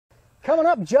Coming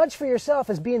up, judge for yourself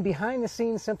as being behind the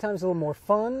scenes, sometimes a little more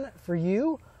fun for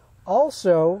you.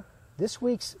 Also, this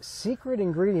week's secret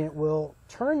ingredient will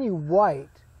turn you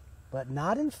white, but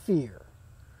not in fear.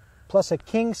 Plus a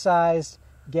king-sized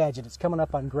gadget. It's coming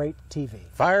up on Great TV.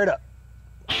 Fire it up.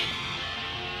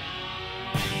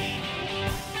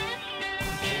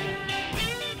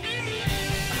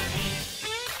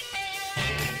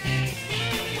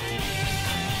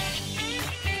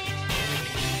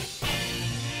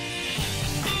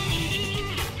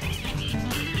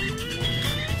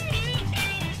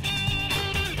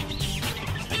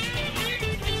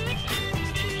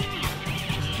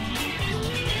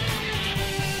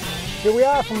 Here we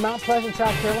are from Mount Pleasant,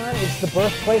 South Carolina. It's the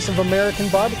birthplace of American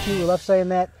barbecue. We love saying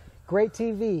that. Great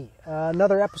TV.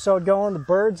 Another episode going. The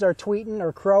birds are tweeting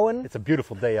or crowing. It's a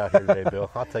beautiful day out here today,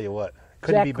 Bill. I'll tell you what.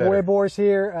 Couldn't be better. Jack Waybore's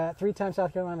here, three-time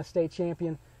South Carolina state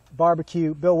champion.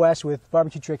 Barbecue. Bill West with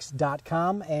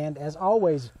barbecuetricks.com. And as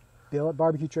always, Bill at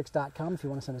barbecuetricks.com if you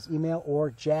want to send us email, or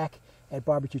Jack at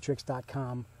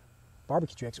barbecuetricks.com.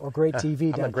 Barbecue Tricks or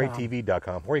greattv.com. I'm at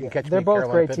greattv.com, where you can catch They're me both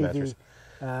Carolina Great TV.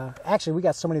 Pitmasters. Actually, we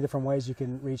got so many different ways you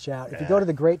can reach out. If you go to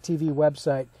the Great TV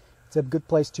website, it's a good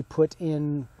place to put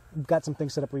in. We've got some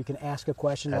things set up where you can ask a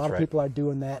question. A lot of people are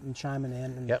doing that and chiming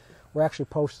in. And we're actually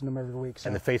posting them every week. So.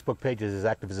 And the Facebook page is as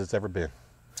active as it's ever been.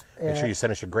 Make sure you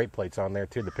send us your great plates on there,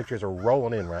 too. The pictures are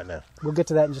rolling in right now. We'll get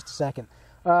to that in just a second.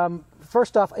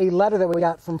 First off, a letter that we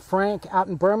got from Frank out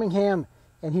in Birmingham.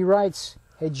 And he writes,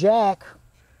 "Hey, Jack,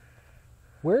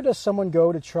 where does someone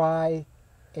go to try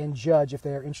and judge if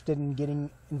they're interested in getting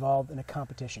involved in a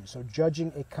competition?" So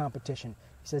judging a competition.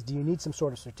 He says, do you need some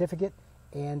sort of certificate,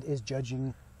 and is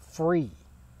judging free?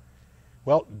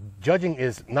 Well, judging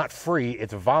is not free.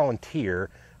 It's a volunteer,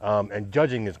 and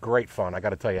judging is great fun, I got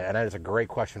to tell you. And that is a great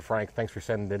question, Frank. Thanks for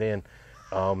sending it in.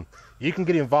 You can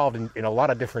get involved in a lot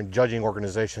of different judging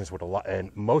organizations with and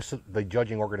most of the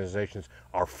judging organizations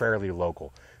are fairly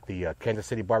local. The Kansas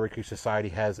City Barbecue Society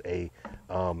has a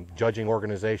judging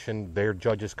organization. Their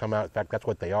judges come out. In fact, that's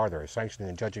what they are. They're a sanctioned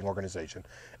and judging organization.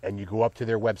 And you go up to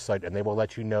their website, and they will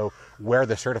let you know where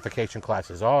the certification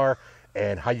classes are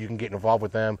and how you can get involved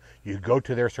with them. You go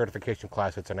to their certification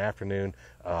class. It's an afternoon.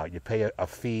 You pay a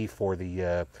fee for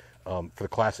the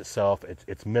class itself.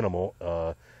 It's minimal.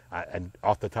 And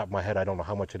off the top of my head, I don't know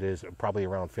how much it is. Probably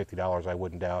around $50, I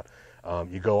wouldn't doubt.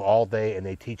 You go all day, and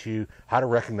they teach you how to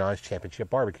recognize championship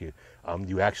barbecue.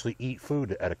 You actually eat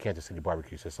food at a Kansas City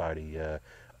Barbecue Society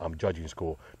judging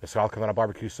school. The South Carolina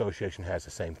Barbecue Association has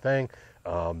the same thing.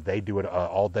 They do an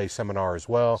all-day seminar as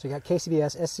well. So you got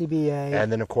KCBS, SCBA.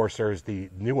 And then, of course, there's the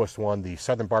newest one, the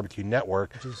Southern Barbecue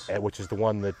Network, which is the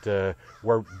one that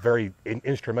we're very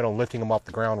instrumental in lifting them off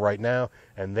the ground right now.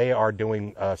 And they are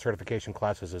doing certification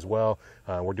classes as well.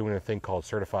 We're doing a thing called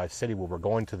Certified City, where we're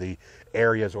going to the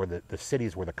areas or the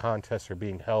cities where the contests are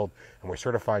being held, and we're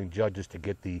certifying judges to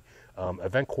get the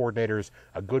event coordinators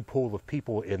a good pool of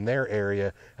people in their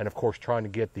area, and of course trying to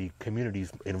get the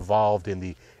communities involved in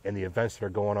the events that are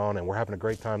going on. And we're having a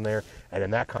great time there. And in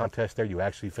that contest there, you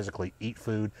actually physically eat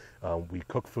food. We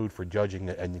cook food for judging,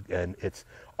 and it's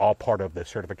all part of the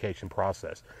certification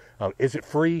process. Is it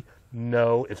free?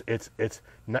 No,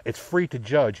 it's free to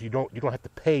judge. You don't have to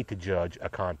pay to judge a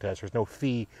contest. There's no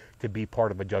fee to be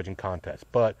part of a judging contest,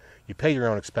 but you pay your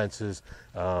own expenses.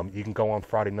 You can go on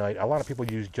Friday night. A lot of people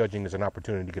use judging as an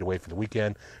opportunity to get away for the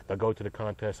weekend. They'll go to the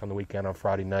contest on the weekend on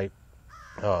Friday night.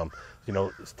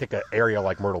 Take an area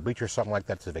like Myrtle Beach or something like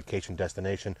that. It's a vacation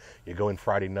destination. You go in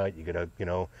Friday night. You get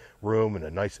a room in a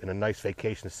nice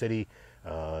vacation city.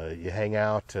 You hang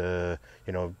out,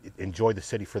 enjoy the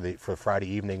city for Friday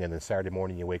evening, and then Saturday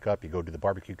morning you wake up, you go to the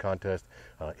barbecue contest,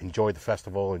 enjoy the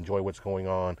festival, enjoy what's going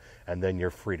on, and then you're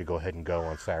free to go ahead and go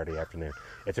on Saturday afternoon.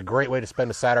 It's a great way to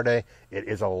spend a Saturday. It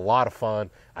is a lot of fun.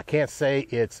 I can't say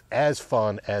it's as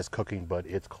fun as cooking, but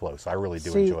it's close. I really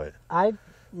do enjoy it. I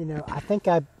think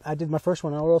I did my first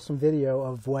one. I'll roll some video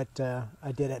of what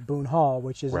I did at Boone Hall,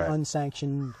 which is an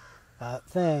unsanctioned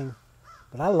thing.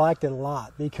 But I liked it a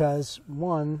lot because,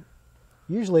 one,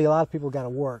 usually a lot of people got to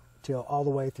work till all the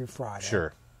way through Friday.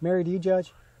 Sure. Mary, do you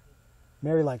judge?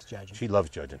 Mary likes judging. She loves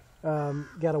judging.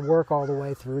 Got to work all the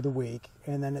way through the week,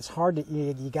 and then it's hard to,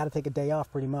 you got to take a day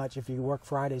off pretty much if you work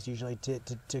Fridays usually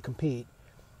to compete.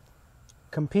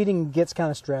 Competing gets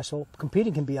kind of stressful.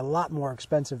 Competing can be a lot more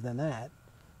expensive than that.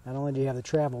 Not only do you have to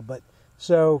travel, but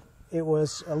so it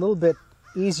was a little bit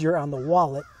easier on the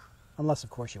wallet, unless of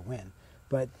course you win.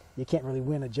 But you can't really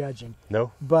win a judging.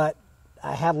 No. But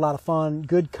I had a lot of fun,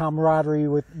 good camaraderie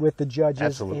with the judges.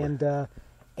 Absolutely. And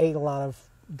ate a lot of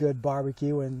good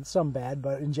barbecue and some bad,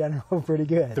 but in general, pretty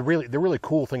good. The really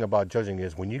cool thing about judging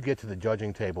is when you get to the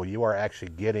judging table, you are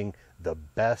actually getting the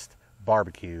best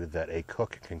barbecue that a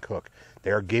cook can cook.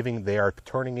 They are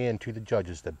turning in to the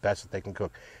judges the best that they can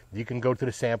cook. You can go to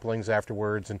the samplings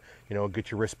afterwards and, you know, get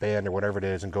your wristband or whatever it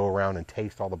is and go around and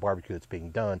taste all the barbecue that's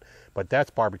being done. But that's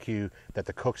barbecue that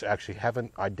the cooks actually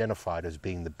haven't identified as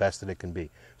being the best that it can be.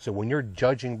 So when you're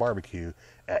judging barbecue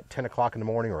at 10 o'clock in the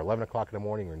morning or 11 o'clock in the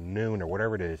morning or noon or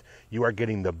whatever it is, you are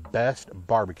getting the best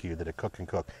barbecue that a cook can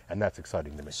cook, and that's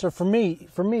exciting to me. So for me,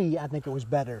 I think it was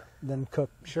better than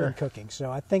cooking.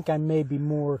 So I think I may be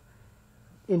more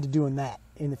into doing that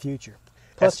in the future.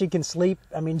 Plus, you can sleep.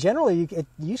 I mean, generally,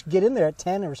 you should get in there at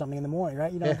 10 or something in the morning,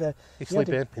 right? You don't have to. You sleep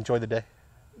in, enjoy the day.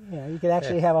 You know, you could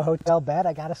actually have a hotel bed.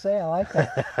 I gotta say, I like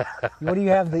that. What do you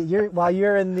have? While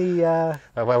you're in the.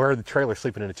 While we're in the trailer,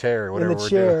 sleeping in a chair or whatever in the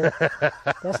chair.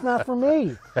 That's not for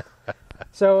me.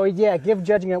 So yeah, give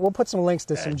judging it. We'll put some links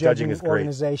to some judging is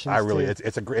organizations. Great.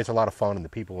 It's a lot of fun, and the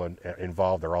people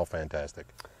involved are all fantastic.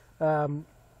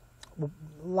 A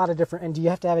lot of different. And do you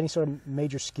have to have any sort of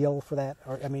major skill for that?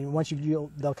 Or I mean, once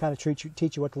they'll kind of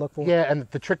teach you what to look for. Yeah, and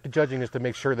the trick to judging is to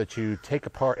make sure that you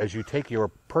take your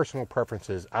personal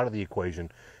preferences out of the equation.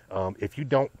 If you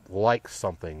don't like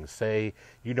something, say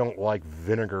you don't like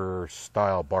vinegar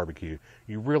style barbecue,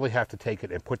 you really have to take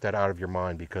it and put that out of your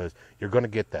mind, because you're going to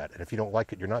get that. And if you don't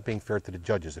like it, you're not being fair to the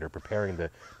judges that are preparing the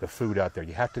food out there.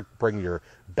 You have to bring your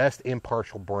best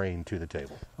impartial brain to the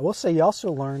table. I will say you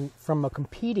also learn from a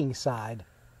competing side.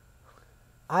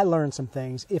 I learned some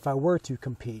things if I were to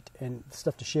compete, and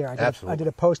stuff to share. I did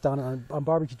a post on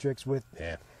Barbecue Tricks with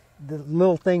the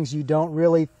little things you don't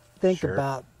really think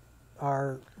about.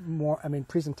 Are more, I mean,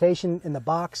 presentation in the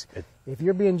box. If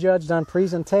you're being judged on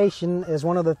presentation as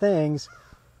one of the things,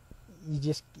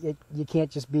 you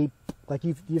can't just be, like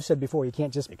you've said before, you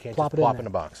can't just plop it in the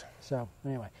box. So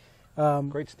anyway,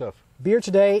 great stuff. Beer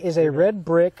today is a Red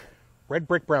Brick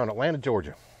Brown, Atlanta,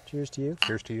 Georgia. Cheers to you.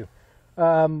 Cheers to you.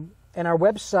 And our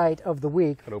website of the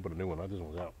week. I'd open a new one. This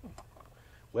one's out.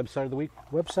 Website of the week.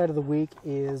 Website of the week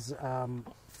is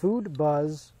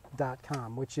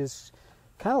foodbuzz.com, which is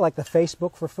kind of like the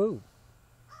Facebook for food.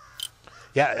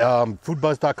 Yeah,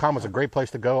 foodbuzz.com is a great place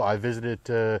to go. I visit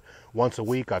it once a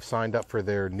week. I've signed up for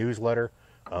their newsletter.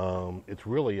 It's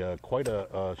really quite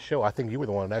a show. I think you were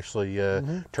the one that actually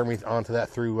turned me onto that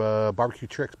through Barbecue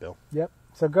Tricks, Bill. Yep.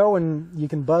 So go and you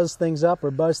can buzz things up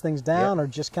or buzz things down, or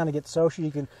just kind of get social.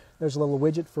 There's a little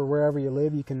widget for wherever you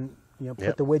live. You can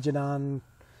put the widget on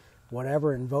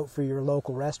whatever and vote for your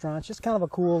local restaurants. Just kind of a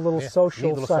cool little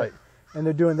social site. And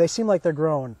they seem like they're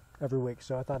growing every week,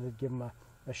 so I thought I'd give them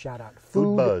a shout out.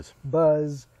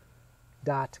 Foodbuzz.com.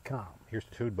 Here's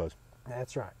to Food Buzz.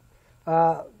 That's right.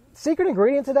 Secret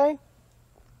ingredient today,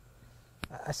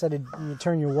 I said you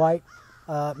turn your white.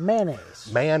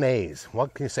 Mayonnaise. Mayonnaise.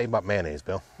 What can you say about mayonnaise,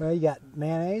 Bill? Well, you got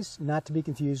mayonnaise, not to be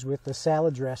confused with the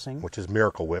salad dressing. Which is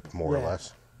Miracle Whip, more or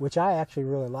less. Which I actually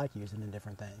really like using in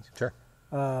different things. Sure.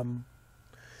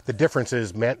 The difference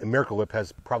is Miracle Whip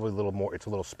has probably a little more, it's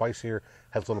a little spicier,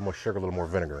 has a little more sugar, a little more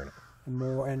vinegar in it.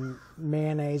 And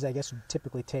mayonnaise, I guess, would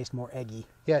typically taste more eggy.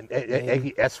 Yeah,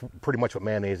 eggy. That's pretty much what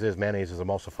mayonnaise is. Mayonnaise is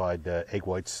emulsified egg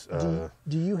whites.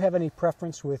 Do you have any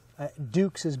preference with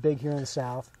Duke's is big here in the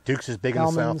South? Duke's is big in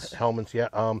the South. Hellman's, yeah.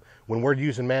 When we're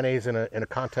using mayonnaise in a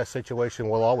contest situation,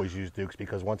 we'll always use Duke's,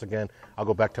 because once again, I'll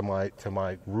go back to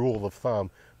my rule of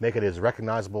thumb: make it as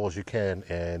recognizable as you can.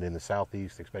 And in the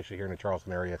Southeast, especially here in the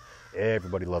Charleston area,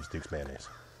 everybody loves Duke's mayonnaise.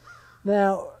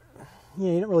 Now,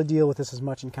 you don't really deal with this as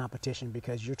much in competition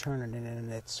because you're turning it in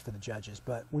and it's for the judges.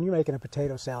 But when you're making a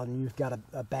potato salad and you've got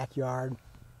a backyard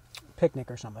picnic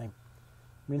or something,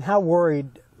 I mean, how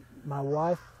worried? My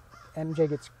wife, MJ,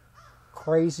 gets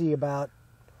crazy about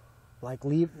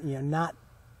not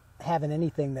having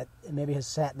anything that maybe has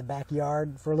sat in the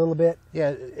backyard for a little bit.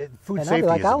 Yeah, food safety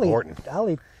is important. I'll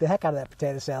eat the heck out of that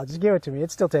potato salad. Just give it to me.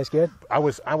 It still tastes good. I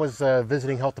was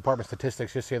visiting health department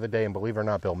statistics just the other day, and believe it or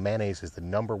not, Bill, mayonnaise is the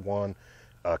 #1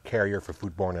 carrier for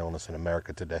foodborne illness in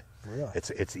America today. Really?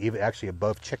 It's even actually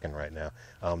above chicken right now.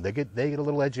 They get a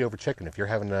little edgy over chicken. If you're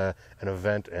having an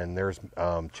event and there's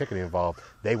chicken involved,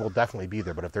 they will definitely be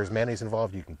there. But if there's mayonnaise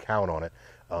involved, you can count on it.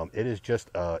 It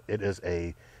is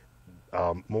a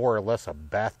more or less a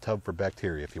bathtub for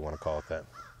bacteria, if you want to call it that.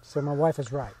 So my wife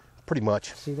is right. Pretty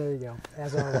much. See, there you go.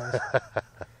 As always.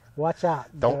 Watch out.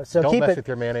 Don't keep mess with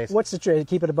your mayonnaise. What's the trick?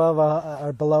 Keep it above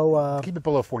or below? Keep it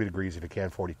below 40 degrees if you can,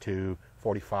 42.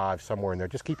 45, somewhere in there.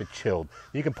 Just keep it chilled.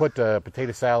 You can put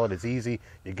potato salad. It's easy.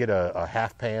 You get a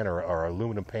half pan or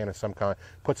aluminum pan of some kind.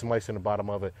 Put some ice in the bottom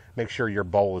of it. Make sure your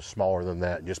bowl is smaller than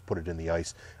that. And just put it in the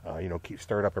ice. Keep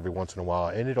stir it up every once in a while,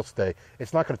 and it'll stay.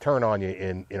 It's not going to turn on you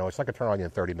in it's not going to turn on you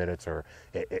in 30 minutes, or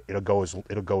it'll go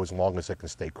as long as it can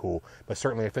stay cool. But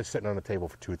certainly, if it's sitting on the table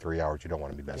for 2 or 3 hours, you don't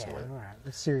want to be messing with it. All right.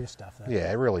 It's serious stuff, though.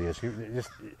 Yeah, it really is. You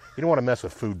don't want to mess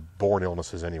with food-borne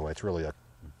illnesses anyway. It's really a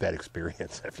bad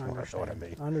experience, if you want to know what I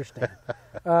mean. Understand.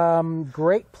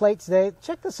 Great plate today.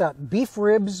 Check this out. Beef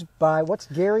ribs by, what's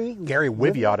Gary? Gary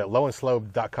Wiviot at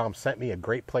lowandslow.com sent me a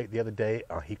great plate the other day.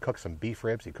 He cooked some beef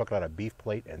ribs. He cooked it on a beef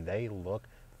plate, and they look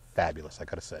fabulous, I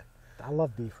got to say. I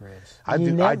love beef ribs. I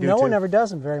do no too. one ever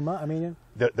does them very much. I mean,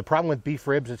 the problem with beef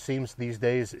ribs, it seems these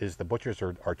days, is the butchers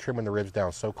are trimming the ribs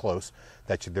down so close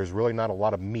that there's really not a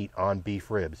lot of meat on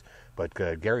beef ribs. But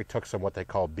Gary took some what they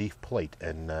call beef plate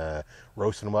and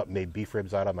roasted them up, made beef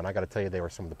ribs out of them. And I got to tell you, they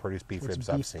were some of the prettiest beef ribs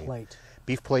I've seen. Plate?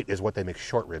 Beef plate is what they make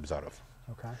short ribs out of.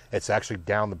 Okay. It's actually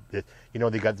down they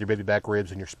got your baby back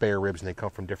ribs and your spare ribs, and they come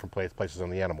from different places on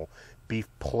the animal. Beef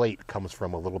plate comes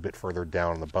from a little bit further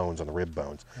down on the bones, on the rib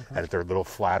bones, and they're a little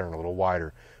flatter and a little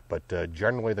wider. But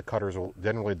generally the cutters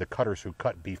who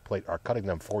cut beef plate are cutting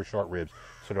them for short ribs,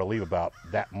 so they'll leave about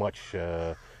that much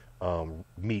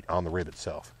meat on the rib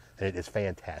itself, and it is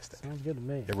fantastic. Sounds good to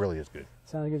me. It really is good.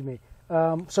 Sounds good to me.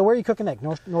 So where are you cooking next?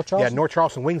 North Charleston? Yeah, North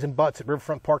Charleston Wings and Butts at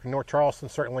Riverfront Park in North Charleston.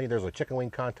 Certainly, there's a chicken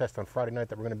wing contest on Friday night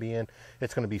that we're going to be in.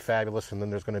 It's going to be fabulous. And then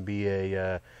there's going to be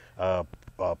a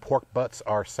pork butts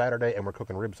are Saturday, and we're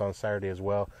cooking ribs on Saturday as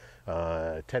well.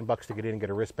 $10 to get in and get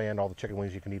a wristband. All the chicken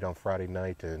wings you can eat on Friday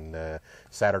night, and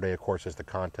Saturday, of course, is the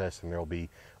contest, and there'll be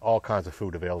all kinds of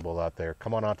food available out there.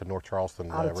 Come on out to North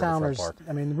Charleston Riverfront Park.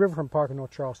 I mean, the Riverfront Park in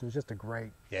North Charleston is just a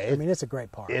great. Yeah, it's a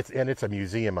great park. It's a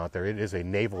museum out there. It is a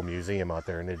naval museum out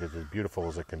there, and it is as beautiful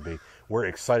as it can be. We're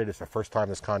excited. It's the first time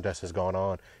this contest has gone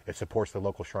on. It supports the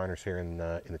local Shriners here in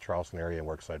the Charleston area, and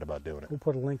we're excited about doing it. We'll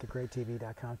put a link at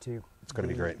greattv.com too. It's going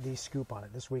to be great. The scoop on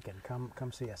it this weekend.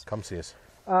 Come see us. Come see us.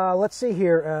 Let's see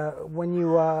here. When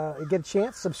you get a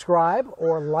chance, subscribe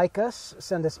or like us.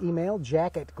 Send us email,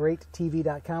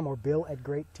 jack@greattv.com or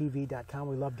bill@greattv.com.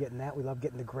 We love getting that. We love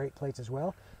getting the great plates as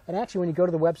well. And actually, when you go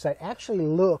to the website, actually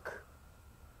look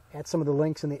at some of the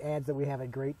links and the ads that we have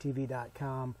at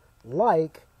greattv.com,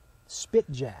 like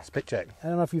Spitjack. Spitjack. I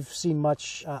don't know if you've seen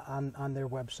much on their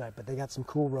website, but they got some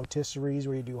cool rotisseries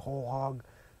where you do whole hog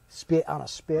spit on a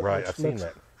spit. Right, I've seen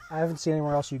that. I haven't seen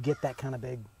anywhere else you get that kind of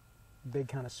big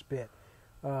kind of spit.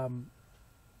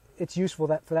 It's useful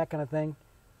for that kind of thing.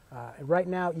 Right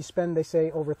now, you spend, they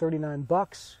say, over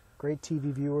 $39. Great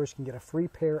TV viewers can get a free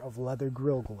pair of leather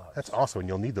grill gloves. That's awesome, and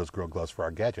you'll need those grill gloves for our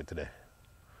gadget today.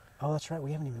 Oh, that's right.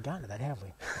 We haven't even gotten to that, have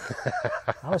we?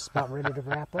 I was about ready to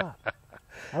wrap up.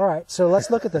 All right, so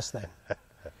let's look at this thing.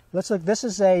 Let's look. This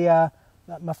is my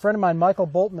friend of mine, Michael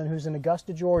Boltman, who's in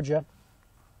Augusta, Georgia,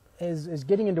 is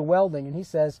getting into welding, and he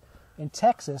says in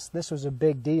Texas this was a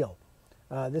big deal.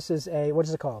 This is what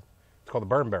is it called? It's called a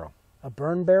burn barrel. A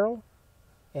burn barrel,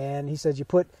 and he says you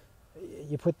put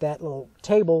that little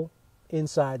table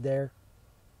inside there,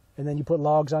 and then you put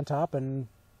logs on top, and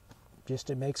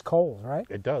it makes coals, right?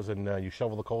 It does, and you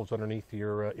shovel the coals underneath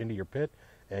into your pit,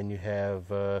 and you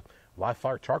have live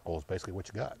fire charcoal is basically what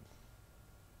you got.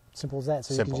 Simple as that.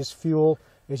 So Simple. You can just fuel.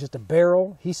 It's just a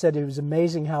barrel. He said it was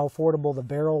amazing how affordable the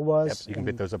barrel was. Yep, you can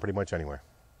get those up pretty much anywhere.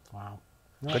 Wow.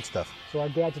 Good stuff. So our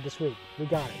gadget this week, we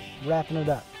got it. Wrapping it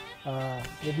up.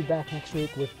 We'll be back next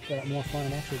week with more fun,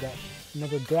 and actually got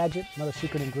another gadget, another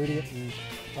secret ingredient, and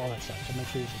all that stuff. So make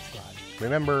sure you subscribe.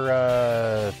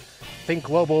 Remember, think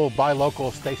global, buy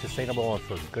local, stay sustainable, and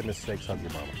for goodness sakes, hug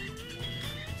your mama.